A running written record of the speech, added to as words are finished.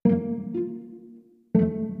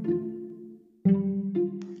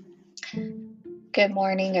Good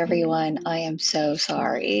morning, everyone. I am so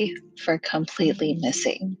sorry for completely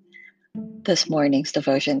missing this morning's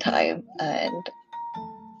devotion time. And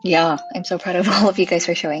yeah, I'm so proud of all of you guys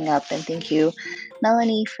for showing up. And thank you,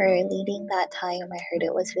 Melanie, for leading that time. I heard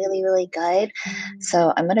it was really, really good.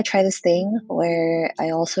 So I'm going to try this thing where I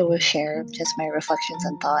also will share just my reflections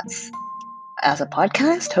and thoughts as a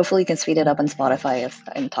podcast. Hopefully, you can speed it up on Spotify if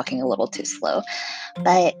I'm talking a little too slow.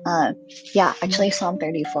 But yeah, actually, Psalm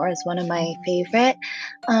 34 is one of my favorite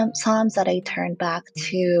Psalms that I turn back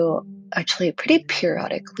to actually pretty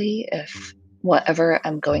periodically if whatever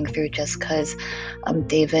I'm going through, just because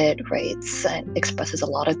David writes and expresses a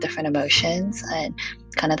lot of different emotions and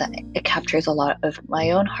kind of that it captures a lot of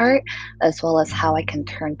my own heart as well as how I can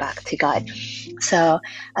turn back to God. So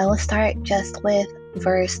I will start just with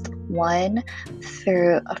verse 1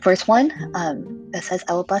 through verse 1. It says,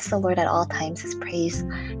 I will bless the Lord at all times. His praise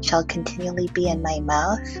shall continually be in my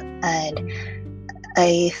mouth. And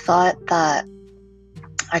I thought that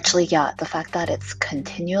actually, yeah, the fact that it's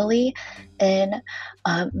continually in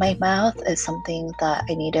my mouth is something that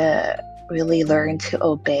I need to really learn to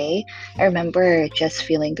obey. I remember just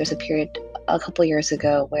feeling there's a period a couple years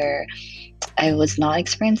ago where I was not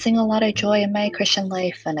experiencing a lot of joy in my Christian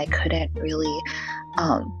life, and I couldn't really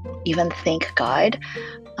even thank God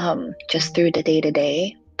just through the day to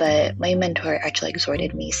day. But my mentor actually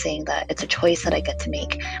exhorted me, saying that it's a choice that I get to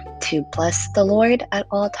make to bless the Lord at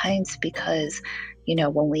all times because,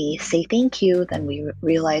 when we say thank you, then we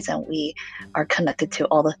realize and we are connected to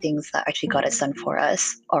all the things that actually God has done for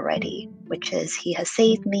us already, which is He has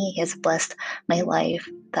saved me, He has blessed my life,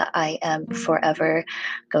 that I am forever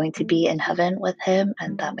going to be in heaven with Him,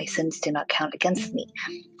 and that my sins do not count against me.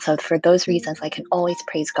 So, for those reasons, I can always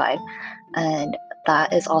praise God. And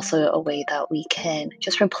that is also a way that we can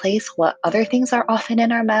just replace what other things are often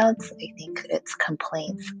in our mouths. I think it's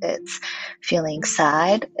complaints, it's feeling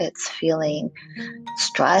sad, it's feeling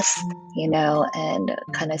stressed, and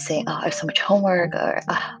kind of saying, oh, I have so much homework, or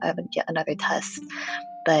I have yet another test.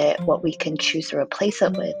 But what we can choose to replace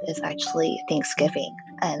it with is actually thanksgiving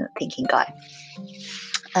and thanking God.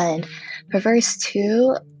 And for verse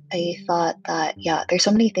 2, I thought that, yeah, there's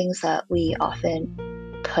so many things that we often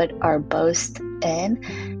put our boast in.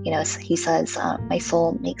 He says, my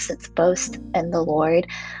soul makes its boast in the Lord.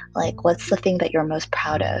 Like, what's the thing that you're most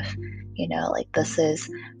proud of? Like, this is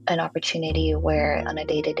an opportunity where on a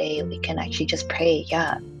day to day we can actually just pray,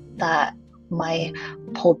 yeah, that my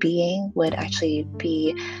whole being would actually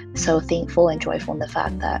be so thankful and joyful in the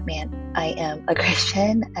fact that, man, I am a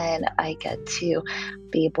Christian and I get to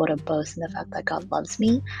be able to boast in the fact that God loves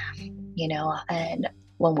me, and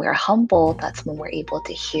when we're humble, that's when we're able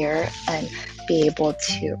to hear and be able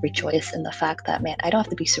to rejoice in the fact that, man, I don't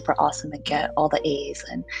have to be super awesome and get all the A's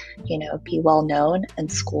and, be well known in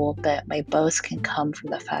school, but my boast can come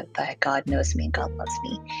from the fact that God knows me and God loves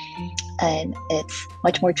me. And it's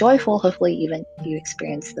much more joyful, hopefully even you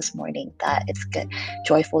experienced this morning, that it's good,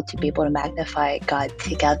 joyful to be able to magnify God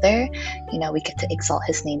together. We get to exalt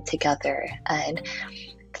His name together. And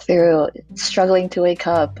through struggling to wake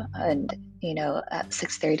up and at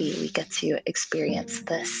 6:30 we get to experience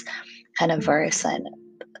this kind of verse, and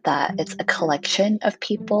that it's a collection of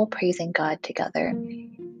people praising God together.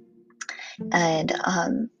 And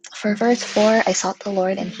for verse 4, I sought the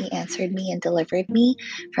Lord and He answered me and delivered me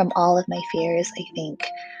from all of my fears. I think,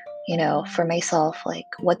 for myself, like,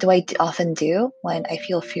 what do I often do when I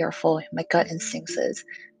feel fearful? My gut instincts is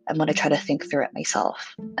I'm going to try to think through it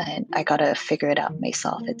myself, and I got to figure it out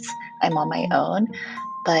myself. I'm on my own.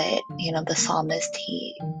 But, the psalmist,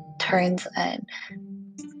 he turns and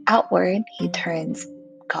outward, he turns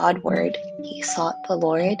Godward. He sought the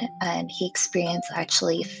Lord, and he experienced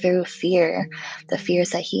actually through fear, the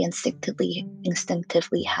fears that he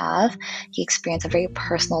instinctively have. He experienced a very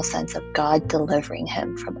personal sense of God delivering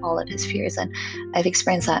him from all of his fears. And I've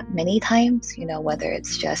experienced that many times, whether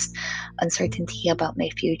it's just uncertainty about my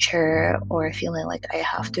future or feeling like I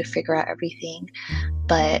have to figure out everything.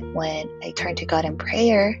 But when I turn to God in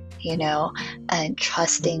prayer, and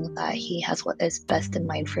trusting that He has what is best in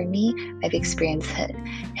mind for me, I've experienced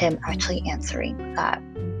Him actually answering that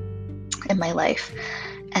in my life.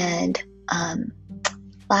 And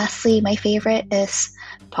lastly, my favorite is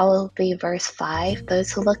probably verse 5.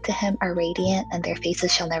 Those who look to Him are radiant, and their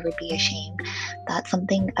faces shall never be ashamed. That's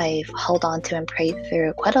something I've held on to and prayed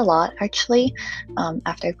through quite a lot, actually,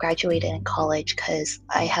 after I've graduated in college, because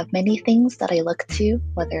I have many things that I look to,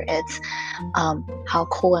 whether it's how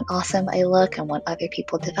cool and awesome I look and want other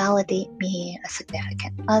people to validate me, a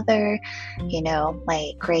significant other,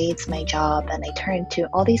 my grades, my job, and I turn to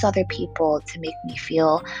all these other people to make me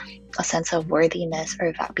feel a sense of worthiness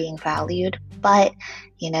or being valued. But,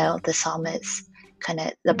 the psalmist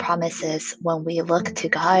the promise is when we look to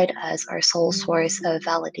God as our sole source of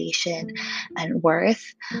validation and worth,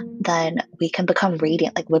 then we can become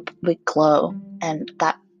radiant, like we glow. And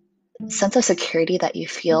that sense of security that you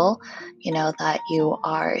feel, that you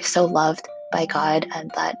are so loved by God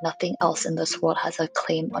and that nothing else in this world has a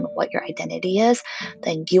claim on what your identity is,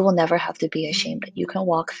 then you will never have to be ashamed. You can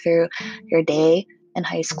walk through your day in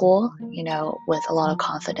high school, with a lot of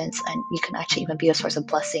confidence, and you can actually even be a source of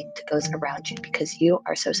blessing to those around you because you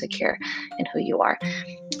are so secure in who you are.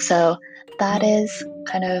 So that is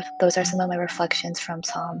those are some of my reflections from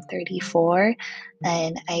Psalm 34.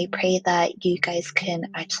 And I pray that you guys can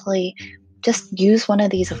actually just use one of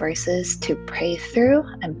these verses to pray through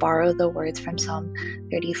and borrow the words from Psalm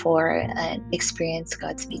 34 and experience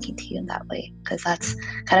God speaking to you in that way. Because that's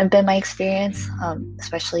kind of been my experience,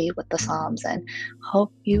 especially with the Psalms, and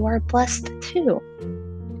hope you are blessed too.